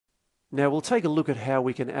Now we'll take a look at how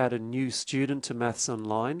we can add a new student to Maths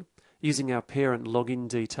Online using our parent login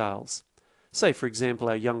details. Say for example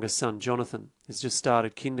our youngest son Jonathan has just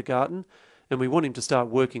started kindergarten and we want him to start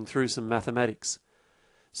working through some mathematics.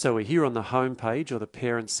 So we're here on the home page or the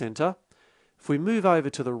parent center. If we move over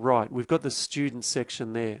to the right, we've got the student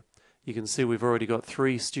section there. You can see we've already got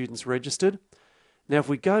 3 students registered. Now if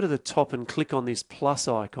we go to the top and click on this plus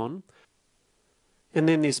icon, and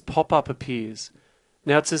then this pop-up appears.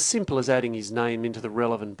 Now it's as simple as adding his name into the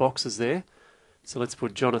relevant boxes there. So let's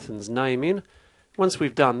put Jonathan's name in. Once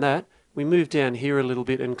we've done that, we move down here a little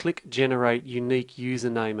bit and click Generate Unique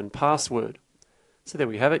Username and Password. So there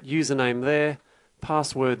we have it, username there,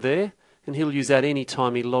 password there, and he'll use that any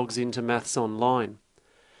time he logs into Maths Online.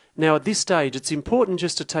 Now at this stage it's important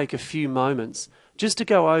just to take a few moments just to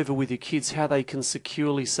go over with your kids how they can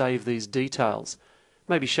securely save these details.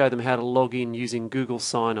 Maybe show them how to log in using Google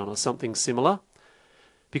Sign-On or something similar.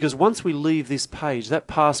 Because once we leave this page, that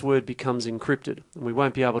password becomes encrypted and we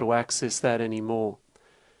won't be able to access that anymore.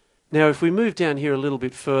 Now if we move down here a little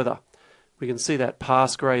bit further, we can see that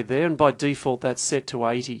pass grade there, and by default that's set to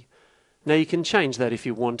 80. Now you can change that if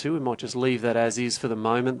you want to. We might just leave that as is for the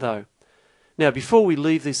moment though. Now before we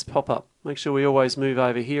leave this pop-up, make sure we always move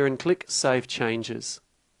over here and click Save Changes.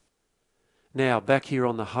 Now back here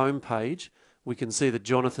on the home page, we can see that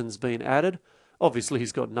Jonathan's been added. Obviously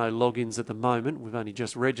he's got no logins at the moment, we've only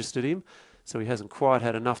just registered him, so he hasn't quite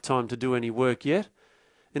had enough time to do any work yet.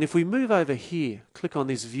 And if we move over here, click on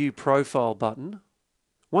this View Profile button,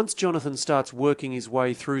 once Jonathan starts working his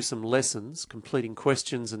way through some lessons, completing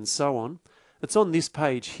questions and so on, it's on this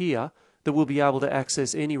page here that we'll be able to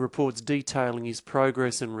access any reports detailing his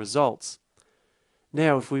progress and results.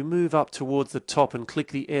 Now if we move up towards the top and click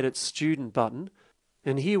the Edit Student button,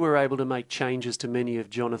 and here we're able to make changes to many of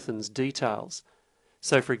Jonathan's details.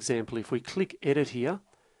 So for example, if we click Edit here,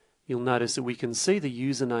 you'll notice that we can see the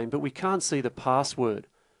username, but we can't see the password.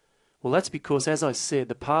 Well, that's because, as I said,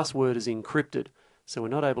 the password is encrypted, so we're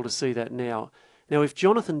not able to see that now. Now, if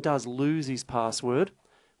Jonathan does lose his password,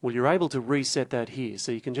 well, you're able to reset that here.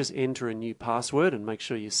 So you can just enter a new password and make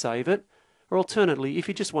sure you save it. Or alternately, if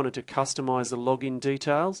you just wanted to customize the login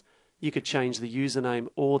details, you could change the username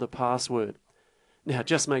or the password. Now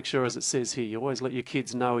just make sure, as it says here, you always let your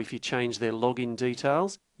kids know if you change their login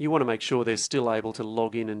details. You want to make sure they're still able to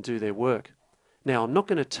log in and do their work. Now I'm not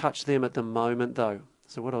going to touch them at the moment though.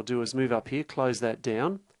 So what I'll do is move up here, close that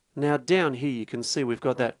down. Now down here you can see we've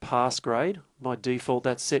got that pass grade. By default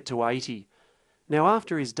that's set to 80. Now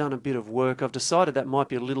after he's done a bit of work, I've decided that might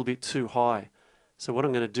be a little bit too high. So what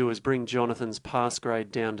I'm going to do is bring Jonathan's pass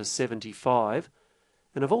grade down to 75.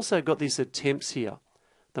 And I've also got this attempts here.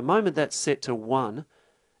 The moment that's set to 1,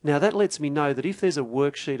 now that lets me know that if there's a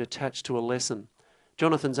worksheet attached to a lesson,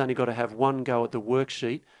 Jonathan's only got to have one go at the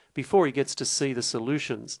worksheet before he gets to see the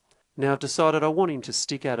solutions. Now I've decided I want him to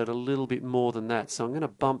stick at it a little bit more than that, so I'm going to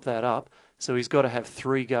bump that up so he's got to have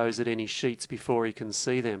 3 goes at any sheets before he can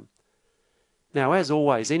see them. Now as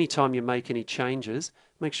always, anytime you make any changes,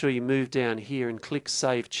 make sure you move down here and click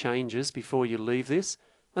Save Changes before you leave this,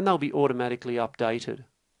 and they'll be automatically updated.